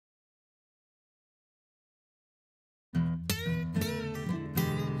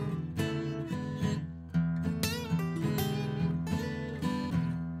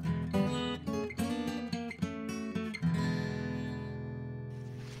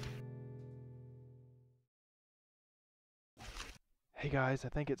Hey guys, I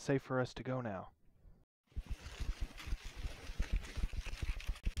think it's safe for us to go now.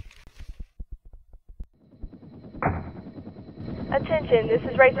 Attention, this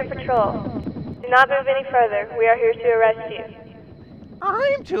is Racer Patrol. Do not move any further. We are here to arrest you.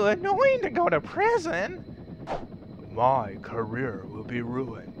 I'm too annoying to go to prison. My career will be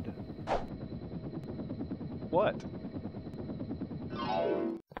ruined. What?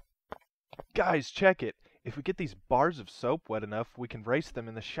 Guys, check it. If we get these bars of soap wet enough, we can race them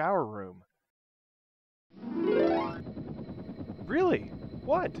in the shower room. Really?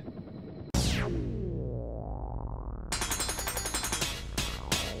 What?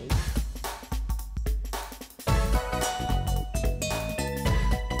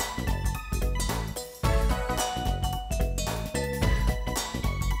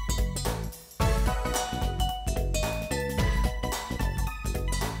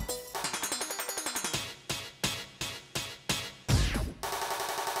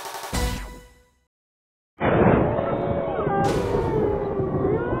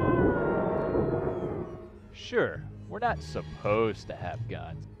 Sure, we're not supposed to have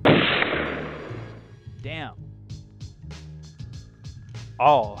guns. Damn.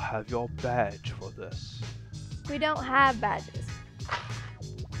 I'll have your badge for this. We don't have badges.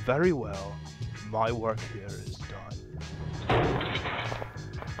 Very well. My work here is done.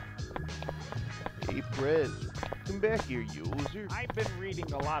 Hey, Prez. Come back here, you loser. I've been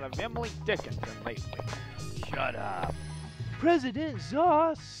reading a lot of Emily Dickinson lately. Shut up. President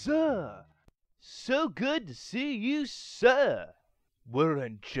Czar, sir. So good to see you, sir. We're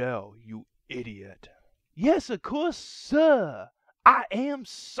in jail, you idiot. Yes, of course, sir. I am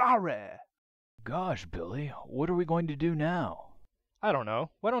sorry. Gosh, Billy, what are we going to do now? I don't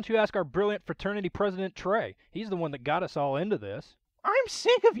know. Why don't you ask our brilliant fraternity president, Trey? He's the one that got us all into this. I'm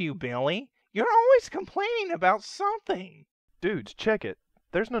sick of you, Billy. You're always complaining about something. Dudes, check it.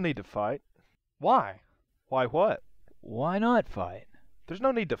 There's no need to fight. Why? Why what? Why not fight? There's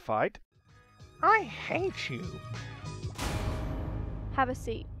no need to fight. I hate you. Have a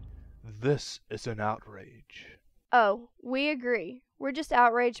seat. This is an outrage. Oh, we agree. We're just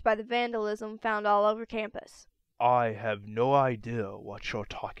outraged by the vandalism found all over campus. I have no idea what you're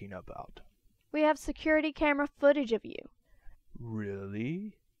talking about. We have security camera footage of you.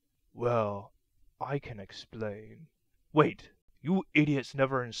 Really? Well, I can explain. Wait, you idiots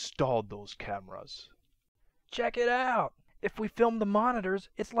never installed those cameras. Check it out. If we film the monitors,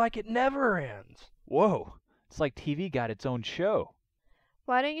 it's like it never ends. Whoa, it's like TV got its own show.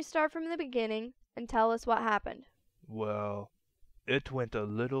 Why don't you start from the beginning and tell us what happened? Well, it went a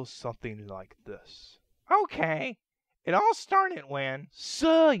little something like this. Okay, it all started when...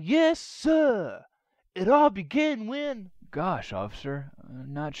 Sir, yes, sir. It all began when... Gosh, officer,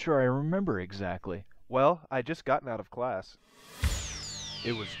 I'm not sure I remember exactly. Well, I just gotten out of class.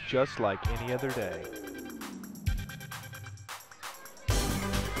 It was just like any other day.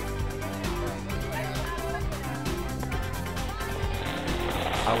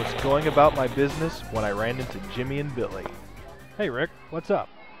 I was going about my business when I ran into Jimmy and Billy. Hey, Rick, what's up?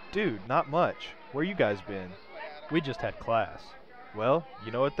 Dude, not much. Where you guys been? We just had class. Well,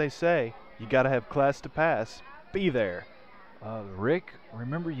 you know what they say. You gotta have class to pass. Be there. Rick,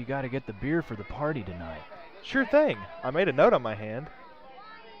 remember you gotta get the beer for the party tonight. Sure thing. I made a note on my hand.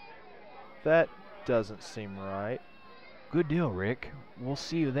 That doesn't seem right. Good deal, Rick. We'll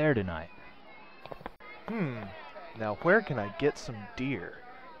see you there tonight. Now where can I get some deer?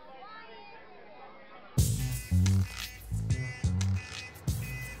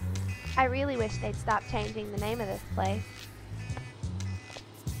 I really wish they'd stop changing the name of this place.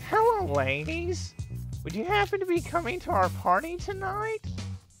 Hello, ladies. Would you happen to be coming to our party tonight?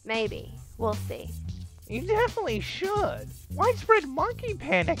 Maybe. We'll see. You definitely should. Widespread Monkey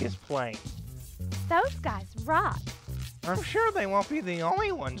Panic is playing. Those guys rock. I'm sure they won't be the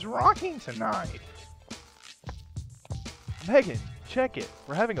only ones rocking tonight. Megan, check it.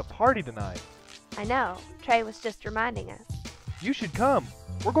 We're having a party tonight. I know. Trey was just reminding us. You should come.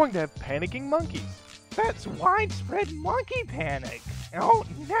 We're going to have panicking monkeys. That's Widespread Monkey Panic. Oh,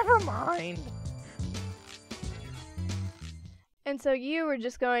 never mind. And so you were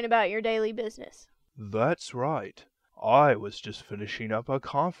just going about your daily business. That's right. I was just finishing up a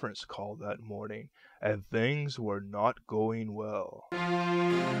conference call that morning, and things were not going well.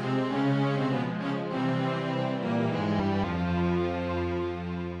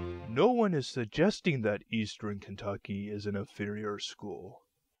 No one is suggesting that Eastern Kentucky is an inferior school.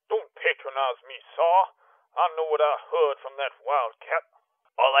 Don't patronize me, sir. I know what I heard from that wildcat.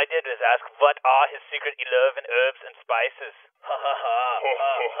 All I did was ask what are his secret 11 herbs and spices. Ha ha ha.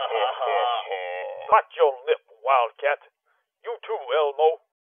 Watch your lip, wildcat. You too too, Elmo.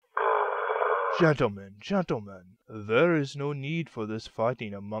 Gentlemen, there is no need for this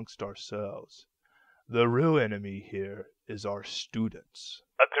fighting amongst ourselves. The real enemy here is our students.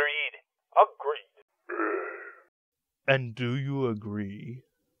 Agreed. And do you agree?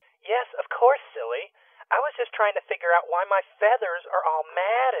 Yes, of course, silly. I was just trying to figure out why my feathers are all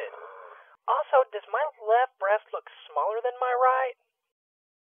matted. Also, does my left breast look smaller than my right?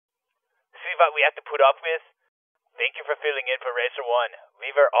 See what we have to put up with? Thank you for filling in for Racer 1.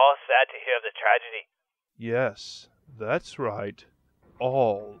 We were all sad to hear of the tragedy. Yes, that's right.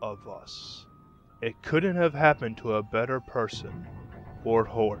 All of us. It couldn't have happened to a better person, or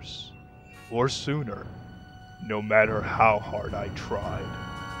horse, or sooner, no matter how hard I tried.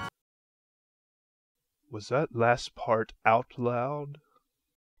 Was that last part out loud?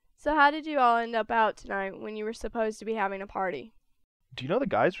 So how did you all end up out tonight when you were supposed to be having a party? Do you know the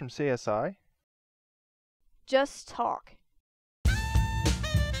guys from CSI? Just talk.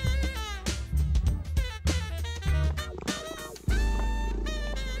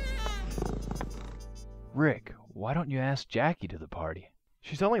 Rick, why don't you ask Jackie to the party?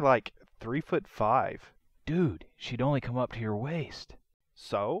 She's only like 3'5". Dude, she'd only come up to your waist.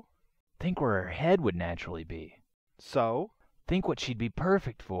 So? Think where her head would naturally be. So? Think what she'd be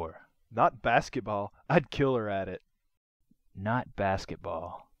perfect for. Not basketball. I'd kill her at it. Not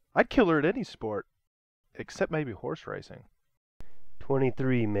basketball. I'd kill her at any sport. Except maybe horse racing.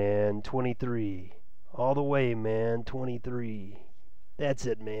 23, man, 23. All the way, man, 23. That's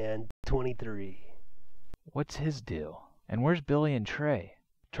it, man, 23. What's his deal? And where's Billy and Trey?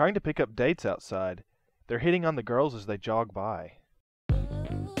 Trying to pick up dates outside. They're hitting on the girls as they jog by.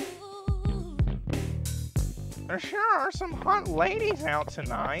 There sure are some hot ladies out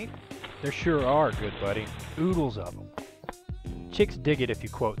tonight. There sure are, good buddy. Oodles of them. Chicks dig it if you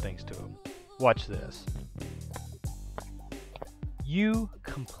quote things to them. Watch this. You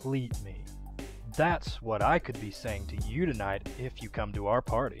complete me. That's what I could be saying to you tonight if you come to our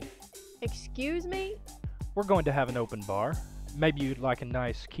party. Excuse me? We're going to have an open bar. Maybe you'd like a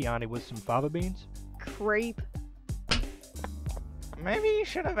nice Chianti with some fava beans? Creep. Maybe you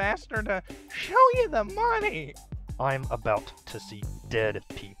should have asked her to show you the money. I'm about to see dead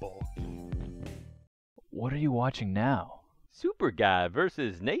people. What are you watching now? Super Guy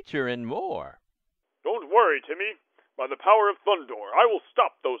versus Nature and more. Don't worry, Timmy. By the power of Thundor, I will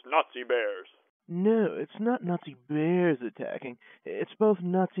stop those Nazi bears. No, it's not Nazi bears attacking. It's both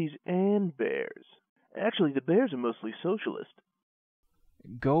Nazis and bears. Actually, the bears are mostly socialist.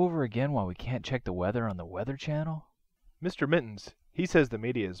 Go over again while we can't check the weather on the Weather Channel? Mr. Mittens, he says the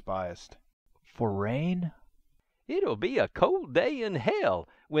media is biased. For rain? It'll be a cold day in hell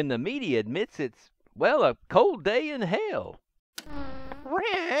when the media admits it's, well, a cold day in hell.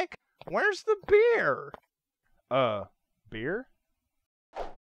 Rick, where's the beer? Beer?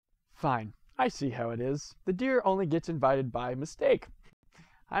 Fine. I see how it is. The deer only gets invited by mistake.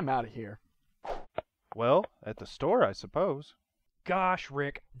 I'm out of here. Well, at the store, I suppose. Gosh,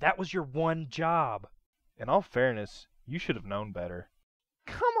 Rick, that was your one job. In all fairness, you should have known better.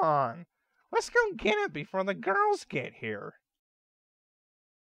 Come on. Let's go get it before the girls get here.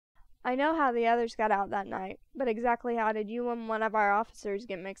 I know how the others got out that night, but exactly how did you and one of our officers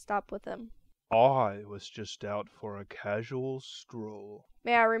get mixed up with them? I was just out for a casual stroll.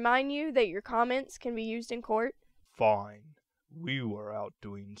 May I remind you that your comments can be used in court? Fine. We were out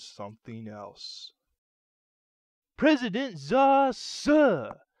doing something else. President Czar,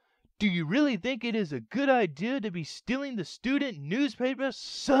 sir! Do you really think it is a good idea to be stealing the student newspaper,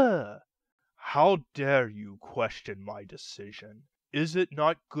 sir? How dare you question my decision? Is it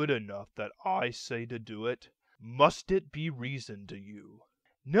not good enough that I say to do it? Must it be reason to you?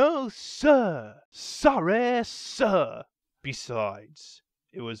 No, sir. Sorry, sir. Besides,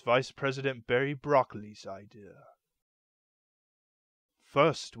 it was Vice President Barry Broccoli's idea.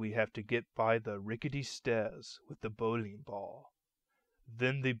 First, we have to get by the rickety stairs with the bowling ball.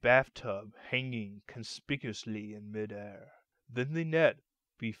 Then the bathtub hanging conspicuously in midair. Then the net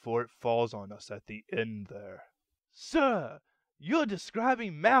before it falls on us at the end there. Sir, you're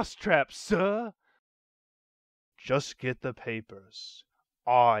describing mousetraps, sir. Just get the papers.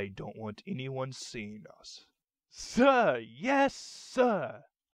 I don't want anyone seeing us. Sir, yes, sir.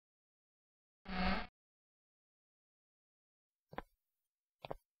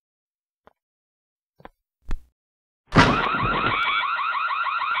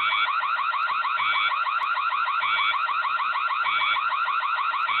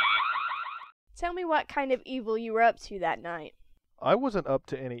 Tell me what kind of evil you were up to that night. I wasn't up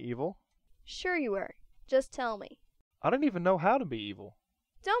to any evil. Sure you were. Just tell me. I don't even know how to be evil.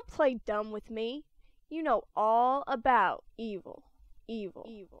 Don't play dumb with me. You know all about evil. Evil.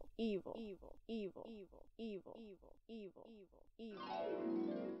 Evil. Evil. Evil. Evil. Evil. Evil. Evil. Evil. Evil. Evil.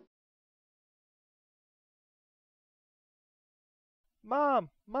 Mom!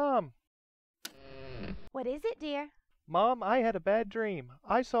 Mom! What is it, dear? Mom, I had a bad dream.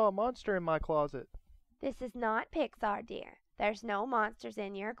 I saw a monster in my closet. This is not Pixar, dear. There's no monsters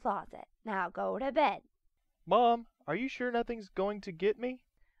in your closet. Now go to bed. Mom, are you sure nothing's going to get me?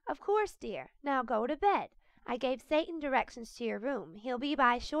 Of course, dear. Now go to bed. I gave Satan directions to your room. He'll be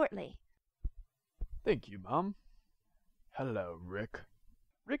by shortly. Thank you, Mom. Hello, Rick.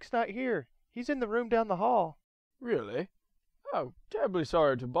 Rick's not here. He's in the room down the hall. Really? Oh, terribly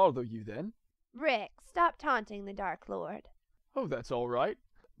sorry to bother you then. Rick, stop taunting the Dark Lord. Oh, that's all right.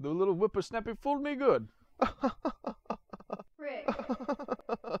 The little whippersnapper fooled me good. Rick.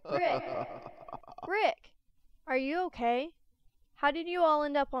 Rick. Rick, are you okay? How did you all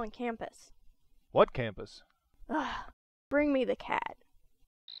end up on campus? What campus? Ugh, bring me the cat.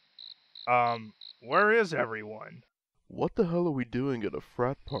 Where is everyone? What the hell are we doing at a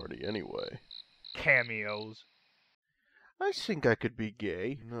frat party anyway? Cameos. I think I could be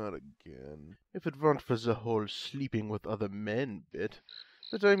gay. Not again. If it weren't for the whole sleeping with other men bit.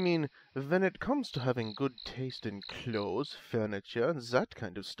 But I mean, when it comes to having good taste in clothes, furniture, and that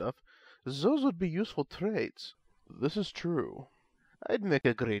kind of stuff, those would be useful traits. This is true. I'd make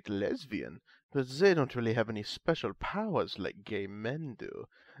a great lesbian, but they don't really have any special powers like gay men do.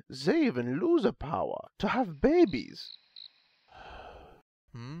 They even lose a power to have babies.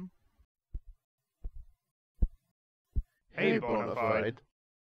 Hey, Bonafide.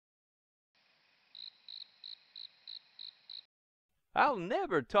 I'll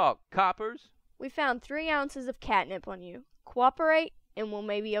never talk, coppers. We found 3 ounces of catnip on you. Cooperate, and we'll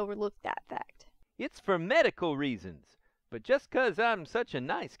maybe overlook that fact. It's for medical reasons. But just 'cause I'm such a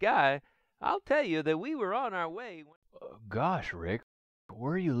nice guy, I'll tell you that we were on our way. Gosh, Rick,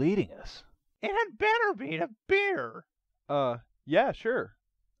 where are you leading us? It had better be to beer. Yeah, sure.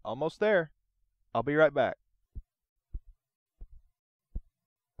 Almost there. I'll be right back.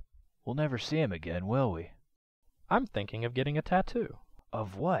 We'll never see him again, will we? I'm thinking of getting a tattoo.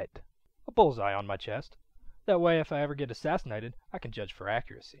 Of what? A bullseye on my chest. That way, if I ever get assassinated, I can judge for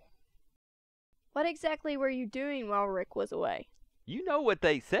accuracy. What exactly were you doing while Rick was away? You know what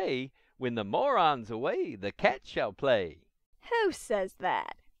they say, when the moron's away, the cat shall play. Who says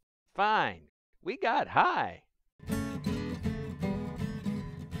that? Fine. We got high.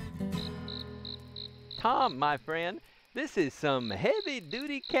 Tom, my friend, this is some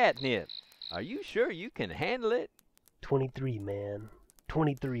heavy-duty catnip. Are you sure you can handle it? 23, man.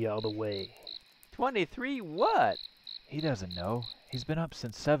 23 all the way. 23 what? He doesn't know. He's been up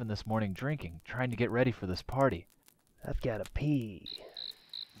since 7 this morning drinking, trying to get ready for this party. I've got to pee.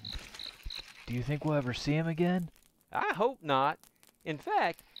 Do you think we'll ever see him again? I hope not. In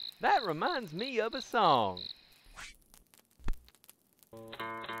fact, that reminds me of a song.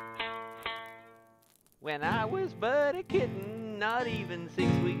 When I was but a kitten, not even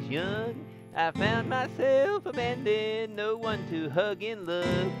 6 weeks young, I found myself abandoned, no one to hug and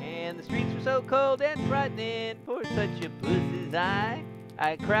love, and the streets were so cold and frightening for such a puss as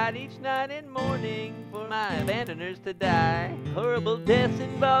I cried each night and morning for my abandoners to die. Horrible deaths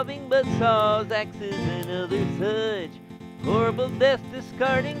involving buzzsaws, axes, and other such. Horrible deaths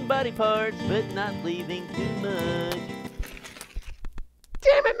discarding body parts, but not leaving too much.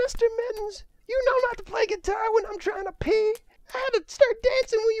 Damn it, Mr. Mittens! You know not to play guitar when I'm trying to pee. I had to start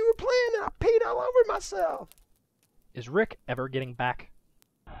dancing when you were playing and I peed all over myself. Is Rick ever getting back?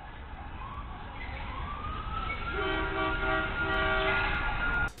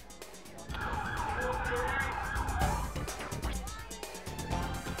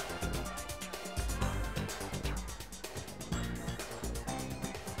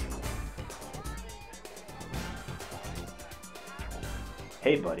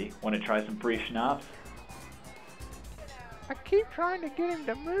 Hey buddy, want to try some free schnapps? I keep trying to get him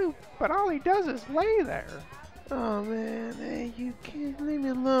to move, but all he does is lay there. Oh man, hey, you kids, leave me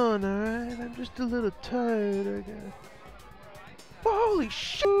alone, alright? I'm just a little tired, I guess. Holy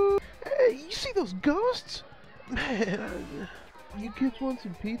shit! Hey, you see those ghosts? Man, you kids want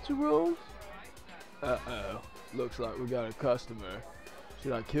some pizza rolls? Uh-oh. Looks like we got a customer.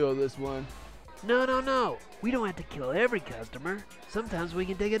 Should I kill this one? No. We don't have to kill every customer. Sometimes we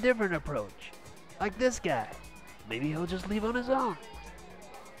can take a different approach. Like this guy. Maybe he'll just leave on his own.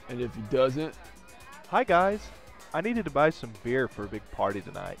 And if he doesn't? Hi, guys. I needed to buy some beer for a big party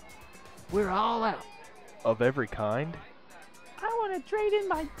tonight. We're all out. Of every kind? I want to trade in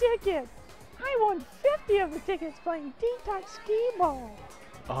my tickets. I won 50 of the tickets playing Detox Skee Ball.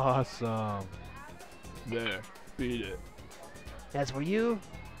 Awesome. There, beat it. As for you,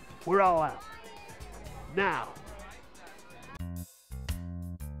 we're all out. Now.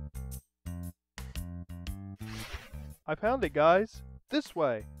 I found it, guys. This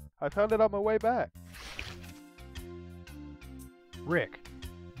way. I found it on my way back. Rick,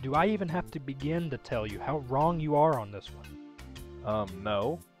 do I even have to begin to tell you how wrong you are on this one?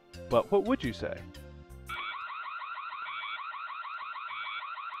 No. But what would you say?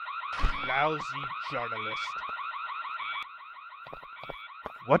 Lousy journalist.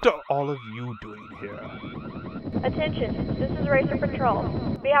 What are all of you doing here? Attention, this is Racer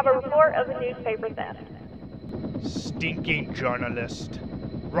Patrol. We have a report of a newspaper theft. Stinking journalist.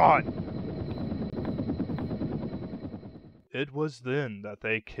 Run! It was then that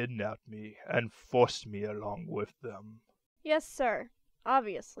they kidnapped me and forced me along with them. Yes, sir.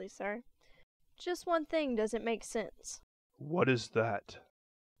 Obviously, sir. Just one thing doesn't make sense. What is that?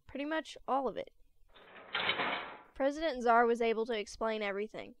 Pretty much all of it. President Czar was able to explain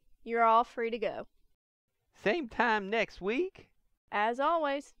everything. You're all free to go. Same time next week. As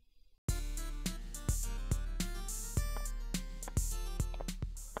always.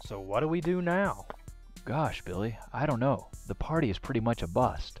 So what do we do now? Gosh, Billy, I don't know. The party is pretty much a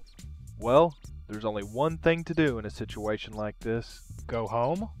bust. Well, there's only one thing to do in a situation like this. Go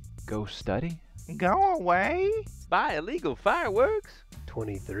home? Go study? Go away? Buy illegal fireworks?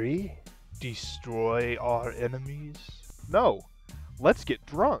 23? Destroy our enemies? No, let's get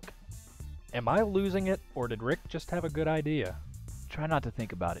drunk. Am I losing it, or did Rick just have a good idea? Try not to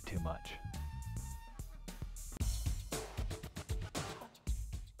think about it too much.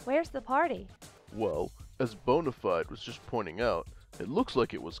 Where's the party? Well, as Bonafide was just pointing out, it looks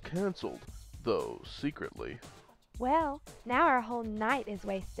like it was cancelled, though secretly. Well, now our whole night is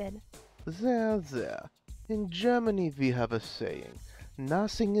wasted. There. In Germany we have a saying,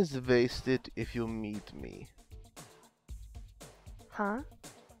 nothing is wasted if you meet me. Huh?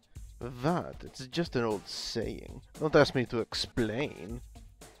 That, it's just an old saying. Don't ask me to explain.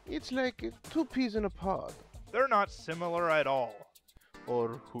 It's like two peas in a pod. They're not similar at all.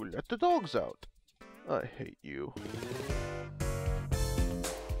 Or who let the dogs out? I hate you.